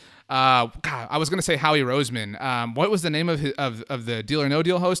God, I was gonna say Howie Roseman. What was the name of the Deal or No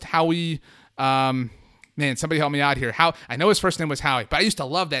Deal host? Howie. Man, somebody help me out here. I know his first name was Howie, but I used to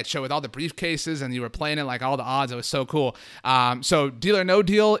love that show with all the briefcases and you were playing it like all the odds. It was so cool. So Deal or No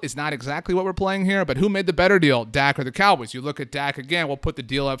Deal is not exactly what we're playing here, but who made the better deal, Dak or the Cowboys? You look at Dak again. We'll put the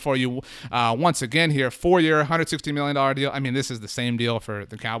deal up for you once again here. 4-year, $160 million deal. I mean, this is the same deal for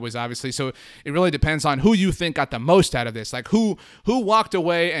the Cowboys, obviously. So it really depends on who you think got the most out of this. Like who walked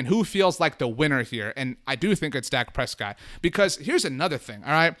away and who feels like the winner here. And I do think it's Dak Prescott, because here's another thing,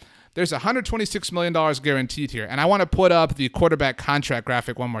 all right? There's $126 million guaranteed here. And I want to put up the quarterback contract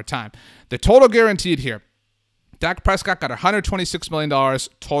graphic one more time. The total guaranteed here. Dak Prescott got $126 million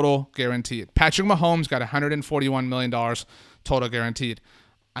total guaranteed. Patrick Mahomes got $141 million total guaranteed.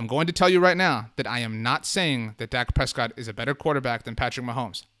 I'm going to tell you right now that I am not saying that Dak Prescott is a better quarterback than Patrick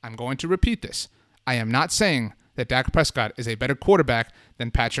Mahomes. I'm going to repeat this. I am not saying that Dak Prescott is a better quarterback than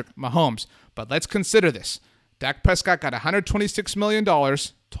Patrick Mahomes. But let's consider this. Dak Prescott got $126 million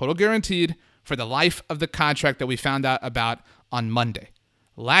total guaranteed for the life of the contract that we found out about on Monday.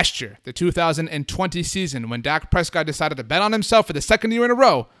 Last year, the 2020 season, when Dak Prescott decided to bet on himself for the second year in a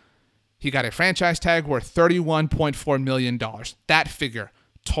row, he got a franchise tag worth $31.4 million. That figure,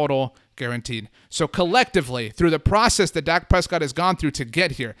 total guaranteed. So collectively, through the process that Dak Prescott has gone through to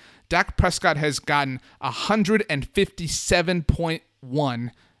get here, Dak Prescott has gotten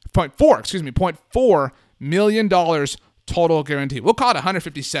 $157.4 million total guaranteed. We'll call it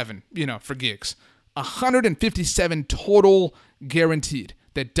 157, for gigs. 157 total guaranteed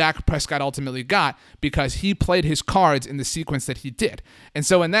that Dak Prescott ultimately got because he played his cards in the sequence that he did. And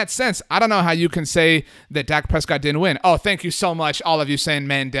so in that sense, I don't know how you can say that Dak Prescott didn't win. Oh, thank you so much, all of you saying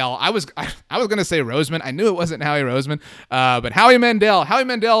Mandel. I was going to say Roseman. I knew it wasn't Howie Roseman, but Howie Mandel. Howie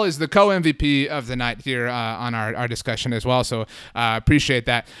Mandel is the co-MVP of the night here on our discussion as well, so appreciate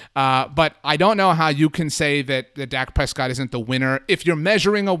that. But I don't know how you can say that Dak Prescott isn't the winner if you're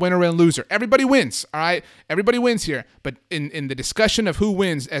measuring a winner and loser. Everybody wins, all right? Everybody wins here. But in the discussion of who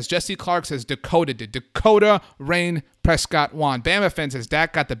wins, as Jesse Clark says, Dakota did. Dakota Rain Prescott won. Bama fan says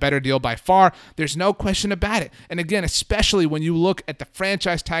Dak got the better deal by far. There's no question about it. And again, especially when you look at the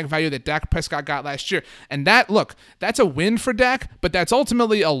franchise tag value that Dak Prescott got last year. And that's a win for Dak, but that's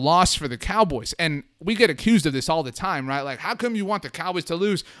ultimately a loss for the Cowboys. And we get accused of this all the time, right? Like, how come you want the Cowboys to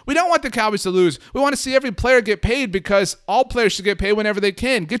lose? We don't want the Cowboys to lose. We want to see every player get paid because all players should get paid whenever they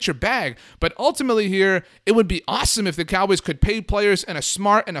can. Get your bag. But ultimately here, it would be awesome if the Cowboys could pay players in a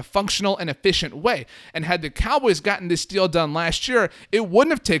smart and a functional and efficient way. And had the Cowboys gotten this deal done last year, it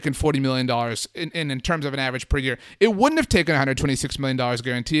wouldn't have taken $40 million in terms of an average per year. It wouldn't have taken $126 million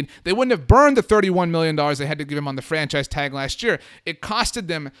guaranteed. They wouldn't have burned the $31 million they had to give him on the franchise tag last year. It costed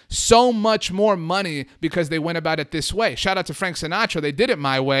them so much more money because they went about it this way. Shout out to Frank Sinatra. They did it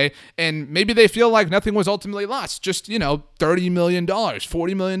my way, and maybe they feel like nothing was ultimately lost. Just, $30 million,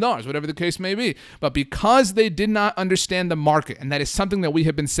 $40 million, whatever the case may be. But because they did not understand the market, and that is something that we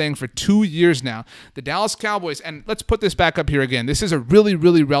have been saying for 2 years now, the Dallas Cowboys, and let's put this back up here again. This is a really,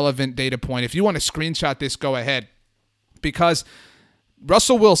 really relevant data point. If you want to screenshot this, go ahead. Because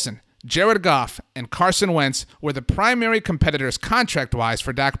Russell Wilson, Jared Goff, and Carson Wentz were the primary competitors contract-wise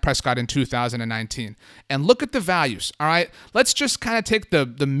for Dak Prescott in 2019. And look at the values, all right? Let's just kind of take the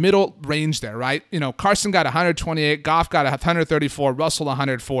middle range there, right? Carson got 128, Goff got 134, Russell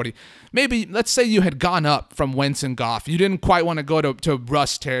 140. Maybe, let's say you had gone up from Wentz and Goff. You didn't quite want to go to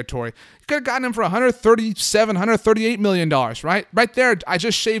Russ territory. You could have gotten him for $137, $138 million, right? Right there, I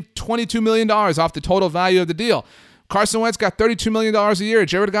just shaved $22 million off the total value of the deal. Carson Wentz got $32 million a year.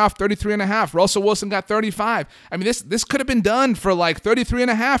 Jared Goff, $33.5. Russell Wilson got $35. I mean, this could have been done for like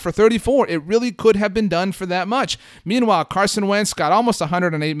 $33.5 or $34. It really could have been done for that much. Meanwhile, Carson Wentz got almost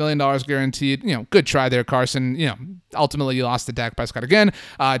 $108 million guaranteed. Good try there, Carson. Ultimately, you lost to Dak Prescott again.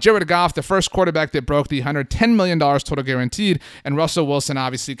 Jared Goff, the first quarterback that broke the $110 million total guaranteed, and Russell Wilson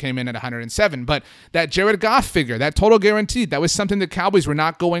obviously came in at $107. But that Jared Goff figure, that total guaranteed, that was something the Cowboys were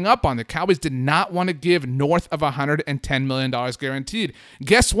not going up on. The Cowboys did not want to give north of $110 million guaranteed.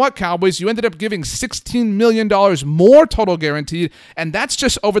 Guess what, Cowboys? You ended up giving $16 million more total guaranteed, and that's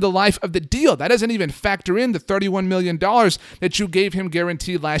just over the life of the deal. That doesn't even factor in the $31 million that you gave him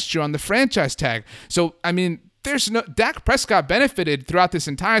guaranteed last year on the franchise tag. So, I mean, Dak Prescott benefited throughout this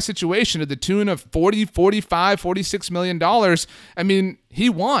entire situation to the tune of $40, $45, $46 million. I mean, he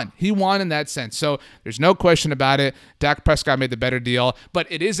won. He won in that sense. So there's no question about it. Dak Prescott made the better deal, but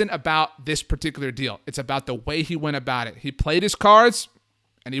it isn't about this particular deal. It's about the way he went about it. He played his cards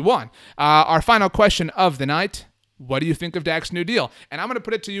and he won. Our final question of the night: what do you think of Dak's new deal? And I'm going to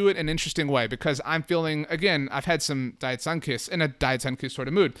put it to you in an interesting way because I'm feeling, again, I've had some Diet Sunkiss in a Diet Sunkiss sort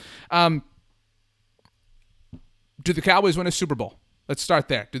of mood. Do the Cowboys win a Super Bowl? Let's start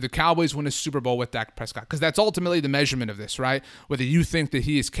there. Do the Cowboys win a Super Bowl with Dak Prescott? Because that's ultimately the measurement of this, right? Whether you think that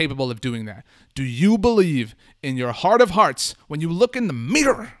he is capable of doing that. Do you believe in your heart of hearts when you look in the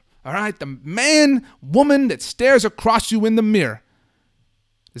mirror, all right, the man, woman that stares across you in the mirror,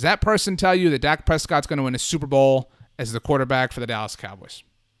 does that person tell you that Dak Prescott's going to win a Super Bowl as the quarterback for the Dallas Cowboys?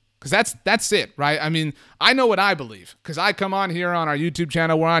 Because that's it, right? I mean, I know what I believe because I come on here on our YouTube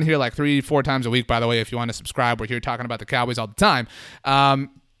channel. We're on here like 3-4 times a week, by the way, if you want to subscribe. We're here talking about the Cowboys all the time.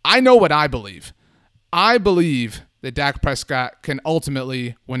 I know what I believe. I believe that Dak Prescott can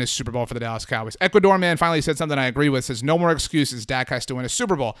ultimately win a Super Bowl for the Dallas Cowboys. Ecuador Man finally said something I agree with, says no more excuses. Dak has to win a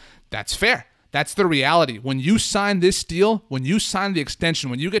Super Bowl. That's fair. That's the reality. When you sign this deal, when you sign the extension,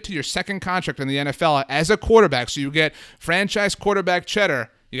 when you get to your second contract in the NFL as a quarterback, so you get franchise quarterback cheddar,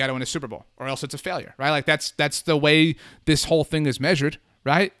 you got to win a Super Bowl, or else it's a failure, right? Like that's the way this whole thing is measured,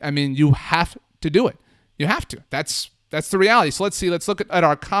 right? I mean, you have to do it. You have to. That's the reality. So let's see. Let's look at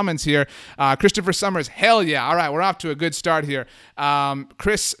our comments here. Christopher Summers, hell yeah. All right, we're off to a good start here.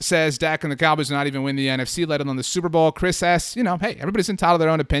 Chris says Dak and the Cowboys will not even win the NFC, let alone the Super Bowl. Chris asks, hey, everybody's entitled to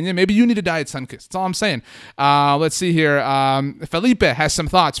their own opinion. Maybe you need a diet Sunkiss. That's all I'm saying. Let's see here. Felipe has some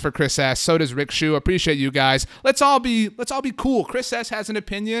thoughts for Chris S. So does Rick Shue. Appreciate you guys. Let's all be cool. Chris S has an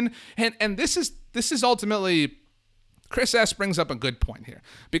opinion, and this is ultimately, Chris S brings up a good point here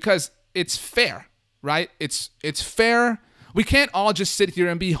because it's fair. Right? It's fair. We can't all just sit here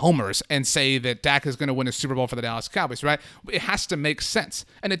and be homers and say that Dak is going to win a Super Bowl for the Dallas Cowboys, right? It has to make sense.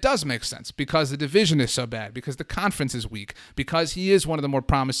 And it does make sense because the division is so bad, because the conference is weak, because he is one of the more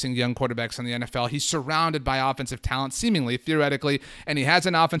promising young quarterbacks in the NFL. He's surrounded by offensive talent, seemingly, theoretically, and he has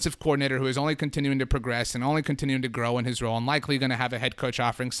an offensive coordinator who is only continuing to progress and only continuing to grow in his role and likely going to have a head coach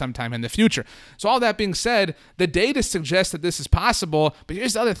offering sometime in the future. So all that being said, the data suggests that this is possible, but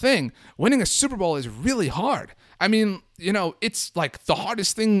here's the other thing. Winning a Super Bowl is really hard. I mean, it's like the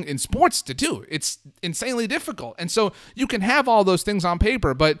hardest thing in sports to do. It's insanely difficult. And so you can have all those things on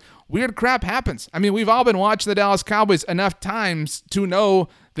paper, but weird crap happens. I mean, we've all been watching the Dallas Cowboys enough times to know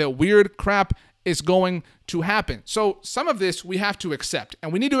that weird crap is going to happen. So some of this we have to accept,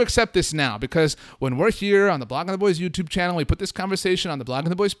 and we need to accept this now, because when we're here on the Blogging the Boys YouTube channel, we put this conversation on the Blogging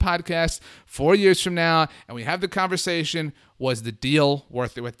the Boys podcast 4 years from now, and we have the conversation, was the deal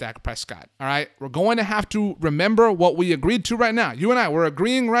worth it with Dak Prescott? All right, we're going to have to remember what we agreed to right now. You and I, we're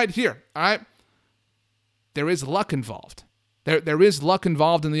agreeing right here. All right, there is luck involved. There is luck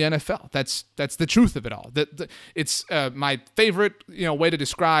involved in the NFL. That's the truth of it all. It's my favorite way to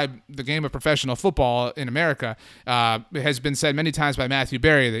describe the game of professional football in America. It has been said many times by Matthew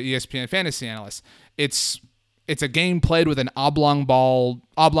Berry, the ESPN fantasy analyst. It's a game played with an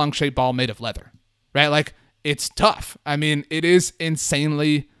oblong-shaped ball made of leather, right? Like, it's tough. I mean, it is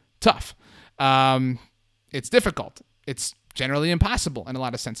insanely tough. It's difficult. It's generally impossible in a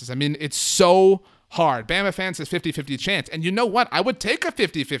lot of senses. I mean, it's so hard. Bama fans says 50-50 chance. And you know what? I would take a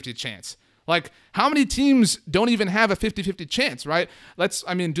 50-50 chance. Like, how many teams don't even have a 50-50 chance, right?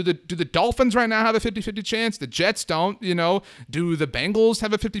 Do the Dolphins right now have a 50-50 chance? The Jets don't, Do the Bengals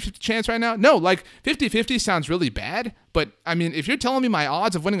have a 50-50 chance right now? No, like 50-50 sounds really bad. But, I mean, if you're telling me my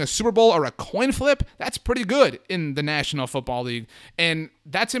odds of winning a Super Bowl are a coin flip, that's pretty good in the National Football League. And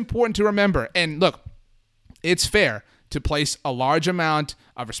that's important to remember. And look, it's fair to place a large amount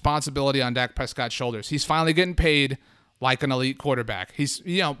of responsibility on Dak Prescott's shoulders. He's finally getting paid like an elite quarterback.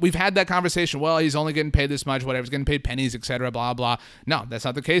 We've had that conversation. Well, he's only getting paid this much, whatever. He's getting paid pennies, etc., blah, blah. No, that's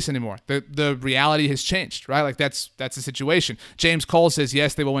not the case anymore. The reality has changed, right? Like, that's the situation. James Cole says,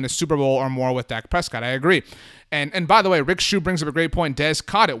 yes, they will win a Super Bowl or more with Dak Prescott. I agree. And by the way, Rick Shue brings up a great point. Dez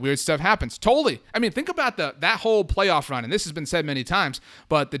caught it. Weird stuff happens. Totally. I mean, think about that whole playoff run, and this has been said many times,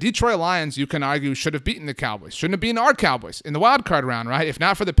 but the Detroit Lions, you can argue, should have beaten the Cowboys. Shouldn't have beaten our Cowboys in the wild card round, right? If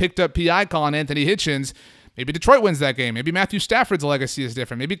not for the picked up PI call on Anthony Hitchens, maybe Detroit wins that game. Maybe Matthew Stafford's legacy is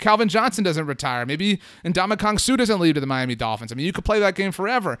different. Maybe Calvin Johnson doesn't retire. Maybe Ndamukong Suh doesn't leave to the Miami Dolphins. I mean, you could play that game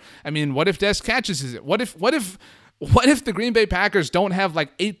forever. I mean, what if Dez catches it? What if the Green Bay Packers don't have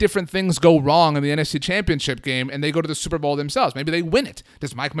like 8 different things go wrong in the NFC Championship game and they go to the Super Bowl themselves? Maybe they win it.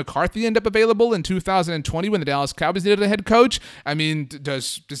 Does Mike McCarthy end up available in 2020 when the Dallas Cowboys needed a head coach? I mean,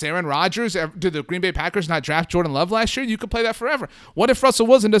 does Aaron Rodgers, do the Green Bay Packers not draft Jordan Love last year? You could play that forever. What if Russell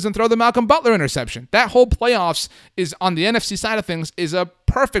Wilson doesn't throw the Malcolm Butler interception? That whole playoffs is, on the NFC side of things, is a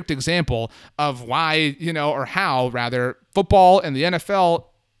perfect example of why, or how, rather, football and the NFL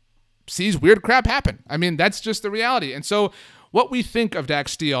sees weird crap happen. I mean, that's just the reality. And so what we think of Dak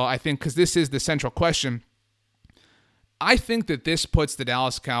Steele, I think, because this is the central question, I think that this puts the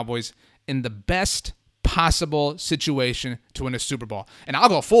Dallas Cowboys in the best possible situation to win a Super Bowl. And I'll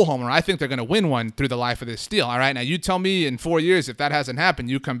go full homer. I think they're going to win one through the life of this deal. All right. Now, you tell me in 4 years, if that hasn't happened,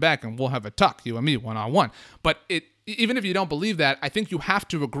 you come back and we'll have a talk, you and me, one-on-one. But even if you don't believe that, I think you have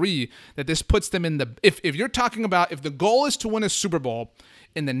to agree that this puts them in the, if you're talking about, if the goal is to win a Super Bowl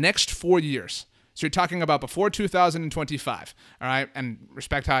in the next 4 years, so you're talking about before 2025, all right? And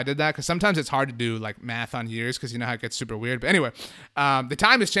respect how I did that, because sometimes it's hard to do like math on years, because you know how it gets super weird. But anyway, the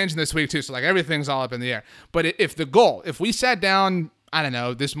time is changing this week too, so like everything's all up in the air. But if the goal, if we sat down, I don't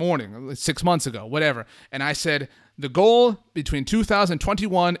know, this morning, 6 months ago, whatever, and I said the goal between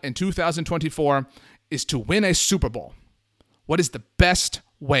 2021 and 2024 is to win a Super Bowl, what is the best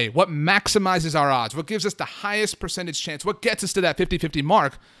way? What maximizes our odds? What gives us the highest percentage chance? What gets us to that 50-50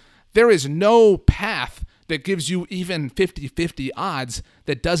 mark? There is no path that gives you even 50-50 odds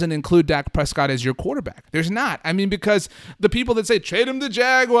that doesn't include Dak Prescott as your quarterback. There's not. I mean, because the people that say, trade him to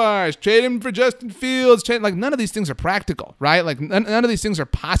Jaguars, trade him for Justin Fields, none of these things are practical, right? Like, none of these things are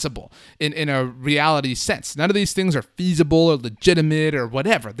possible in a reality sense. None of these things are feasible or legitimate or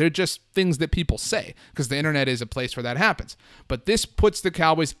whatever. They're just things that people say because the internet is a place where that happens. But this puts the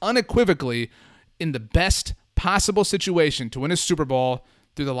Cowboys unequivocally in the best possible situation to win a Super Bowl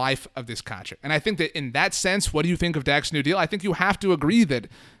through the life of this contract. And I think that in that sense, what do you think of Dak's new deal? I think you have to agree that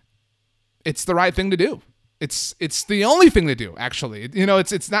it's the right thing to do. It's the only thing to do, actually.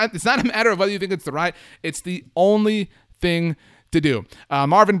 It's not a matter of whether you think it's the right. It's the only thing to do.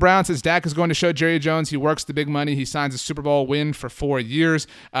 Marvin Brown says Dak is going to show Jerry Jones he works the big money. He signs a Super Bowl win for 4 years.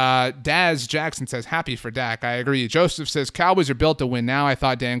 Daz Jackson says happy for Dak. I agree. Joseph says Cowboys are built to win now. I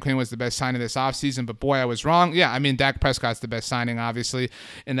thought Dan Quinn was the best signing this offseason, but boy, I was wrong. Yeah, I mean, Dak Prescott's the best signing, obviously,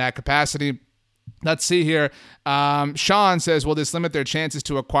 in that capacity. Let's see here. Sean says, will this limit their chances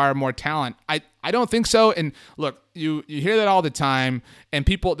to acquire more talent? I don't think so. And look, you hear that all the time, and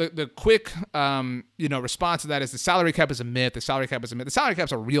people, the quick response to that is the salary cap is a myth. The salary cap is a myth. The salary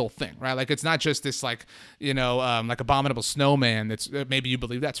cap's a real thing, right? Like, it's not just this like abominable snowman that's maybe you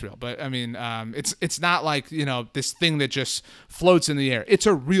believe that's real, but I mean, it's not like, this thing that just floats in the air. It's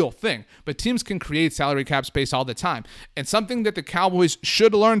a real thing, but teams can create salary cap space all the time. And something that the Cowboys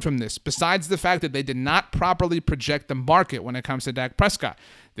should learn from this, besides the fact that they did not properly project the market when it comes to Dak Prescott,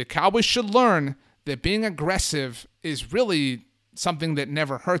 the Cowboys should learn that being aggressive is really something that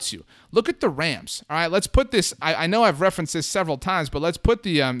never hurts you. Look at the Rams. All right, let's put this. I know I've referenced this several times, but let's put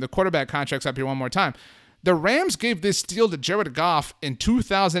the quarterback contracts up here one more time. The Rams gave this deal to Jared Goff in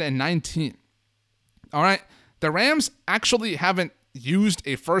 2019. All right, the Rams actually haven't used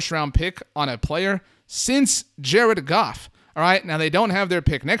a first-round pick on a player since Jared Goff. All right, now they don't have their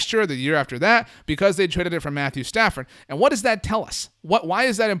pick next year or the year after that because they traded it for Matthew Stafford. And what does that tell us? Why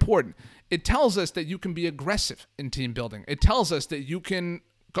is that important? It tells us that you can be aggressive in team building. It tells us that you can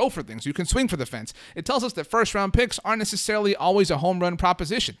go for things. You can swing for the fence. It tells us that first-round picks aren't necessarily always a home run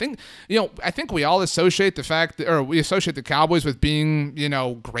proposition. I think we all associate we associate the Cowboys with being,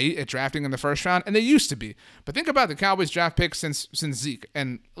 great at drafting in the first round, and they used to be. But think about the Cowboys draft picks since Zeke,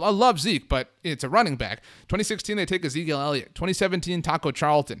 and I love Zeke, but it's a running back. 2016, they take Ezekiel Elliott. 2017, Taco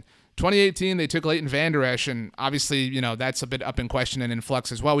Charlton. 2018, they took Leighton Vander Esch, and obviously, that's a bit up in question and in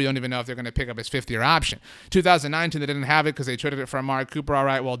flux as well. We don't even know if they're going to pick up his fifth-year option. 2019, they didn't have it because they traded it for Amari Cooper. All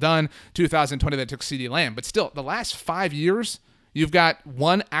right, well done. 2020, they took CeeDee Lamb. But still, the last 5 years, you've got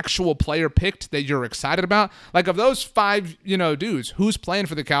one actual player picked that you're excited about. Like, of those 5, dudes, who's playing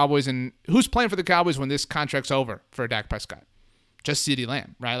for the Cowboys when this contract's over for Dak Prescott? Just CeeDee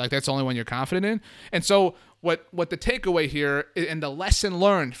Lamb, right? Like, that's the only one you're confident in. And so what the takeaway here and the lesson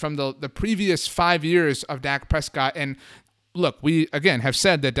learned from the previous 5 years of Dak Prescott, and look, we, again, have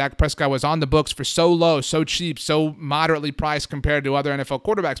said that Dak Prescott was on the books for so low, so cheap, so moderately priced compared to other NFL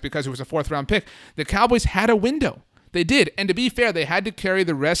quarterbacks because it was a fourth-round pick. The Cowboys had a window. They did. And to be fair, they had to carry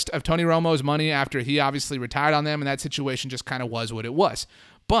the rest of Tony Romo's money after he obviously retired on them, and that situation just kind of was what it was.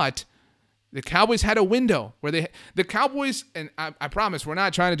 But the Cowboys had a window where the Cowboys, and I promise we're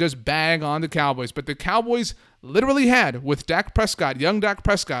not trying to just bag on the Cowboys, but the Cowboys literally had, with Dak Prescott, young Dak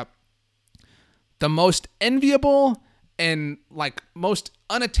Prescott, the most enviable and most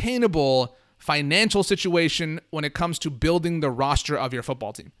unattainable financial situation when it comes to building the roster of your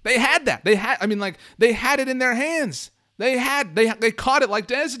football team. They had that. They had it in their hands. They caught it like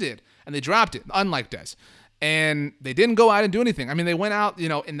Dez did, and they dropped it, unlike Dez. And they didn't go out and do anything. I mean, they went out,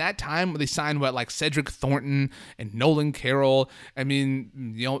 in that time, they signed Cedric Thornton and Nolan Carroll. I mean,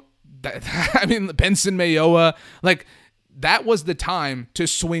 Benson Mayowa. That was the time to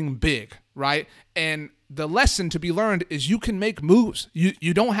swing big, right? And the lesson to be learned is you can make moves.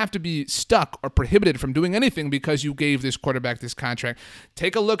 You don't have to be stuck or prohibited from doing anything because you gave this quarterback this contract.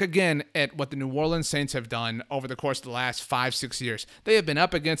 Take a look again at what the New Orleans Saints have done over the course of the last 5-6 years. They have been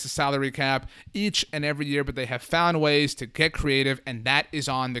up against the salary cap each and every year, but they have found ways to get creative, and that is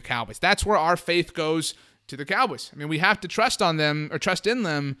on the Cowboys. That's where our faith goes to the Cowboys. I mean, we have to trust in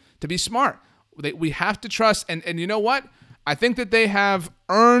them to be smart. We have to trust, and you know what? I think that they have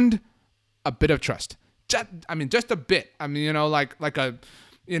earned a bit of trust. Just a bit.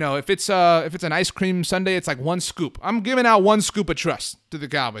 If it's an ice cream sundae, it's like one scoop. I'm giving out one scoop of trust to the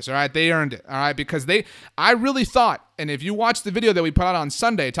Cowboys. All right, they earned it. All right, because I really thought, and if you watch the video that we put out on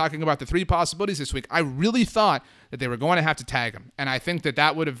Sunday talking about the 3 possibilities this week, I really thought that they were going to have to tag him, and I think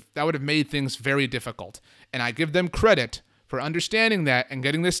that would have made things very difficult. And I give them credit for understanding that and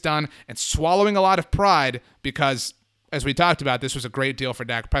getting this done and swallowing a lot of pride because as we talked about, this was a great deal for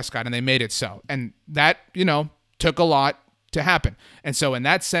Dak Prescott, and they made it so. And that, took a lot to happen. And so in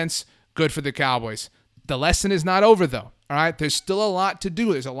that sense, good for the Cowboys. The lesson is not over, though. All right, there's still a lot to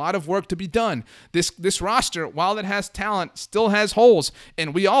do. There's a lot of work to be done. This roster, while it has talent, still has holes.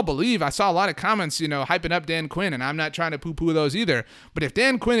 And we all believe, I saw a lot of comments, hyping up Dan Quinn, and I'm not trying to poo-poo those either. But if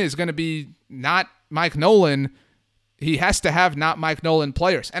Dan Quinn is going to be not Mike Nolan, he has to have not Mike Nolan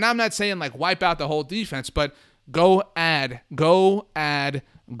players. And I'm not saying like wipe out the whole defense, but go add.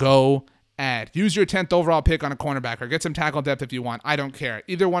 Use your 10th overall pick on a cornerback or get some tackle depth if you want. I don't care.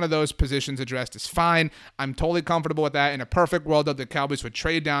 Either one of those positions addressed is fine. I'm totally comfortable with that. In a perfect world, though, the Cowboys would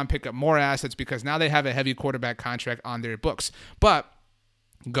trade down, pick up more assets because now they have a heavy quarterback contract on their books. But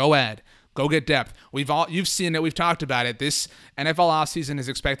go add. Go get depth. You've seen it. We've talked about it. This NFL offseason is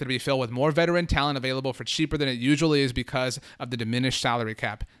expected to be filled with more veteran talent available for cheaper than it usually is because of the diminished salary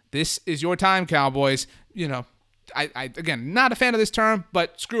cap. This is your time, Cowboys. I again, not a fan of this term,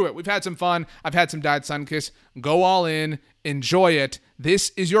 but screw it. We've had some fun. I've had some died sun kiss. Go all in. Enjoy it.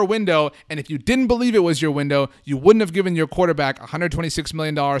 This is your window. And if you didn't believe it was your window, you wouldn't have given your quarterback $126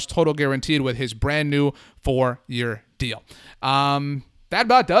 million total guaranteed with his brand new 4-year deal. That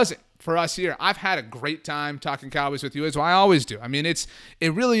about does it for us here. I've had a great time talking Cowboys with you, as I always do. I mean, it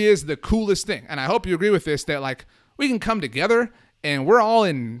really is the coolest thing. And I hope you agree with this, that like we can come together and we're all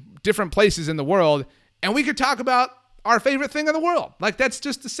in different places in the world and we could talk about our favorite thing in the world. Like, that's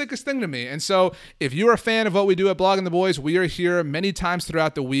just the sickest thing to me. And so if you're a fan of what we do at Blogging the Boys, we are here many times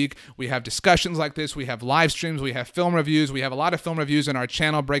throughout the week. We have discussions like this. We have live streams. We have film reviews. We have a lot of film reviews on our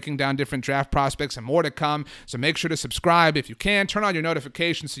channel breaking down different draft prospects and more to come. So make sure to subscribe if you can. Turn on your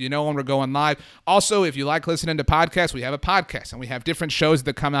notifications so you know when we're going live. Also, if you like listening to podcasts, we have a podcast. And we have different shows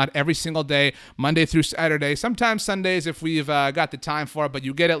that come out every single day, Monday through Saturday, sometimes Sundays if we've got the time for it. But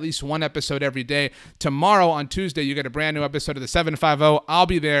you get at least one episode every day. Tomorrow on Tuesday, you get a brand new episode of the 750. I'll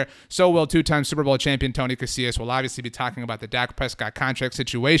be there. So will two-time Super Bowl champion Tony Casillas. We'll obviously be talking about the Dak Prescott contract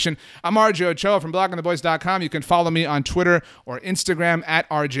situation. I'm RJ Ochoa from bloggingtheboys.com. You can follow me on Twitter or Instagram at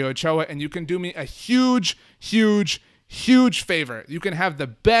RJ Ochoa, and you can do me a huge favor. You can have the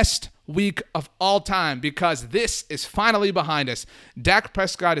best week of all time because this is finally behind us. Dak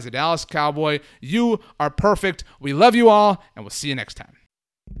Prescott is a Dallas Cowboy. You are perfect. We love you all, and we'll see you next time.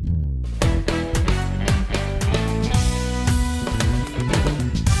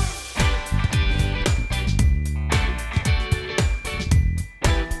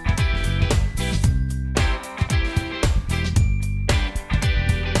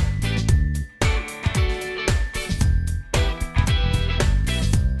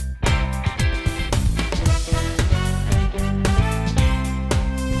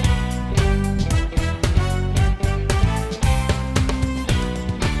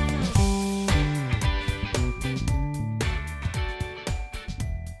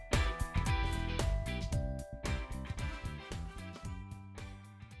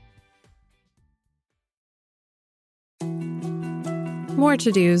 More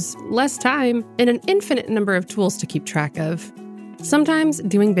to-dos, less time, and an infinite number of tools to keep track of. Sometimes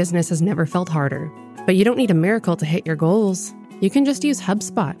doing business has never felt harder, but you don't need a miracle to hit your goals. You can just use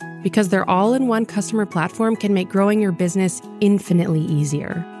HubSpot because their all-in-one customer platform can make growing your business infinitely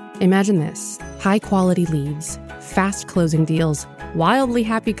easier. Imagine this: high-quality leads, fast closing deals, wildly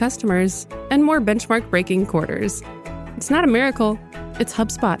happy customers, and more benchmark-breaking quarters. It's not a miracle, it's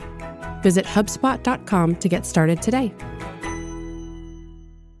HubSpot. Visit HubSpot.com to get started today.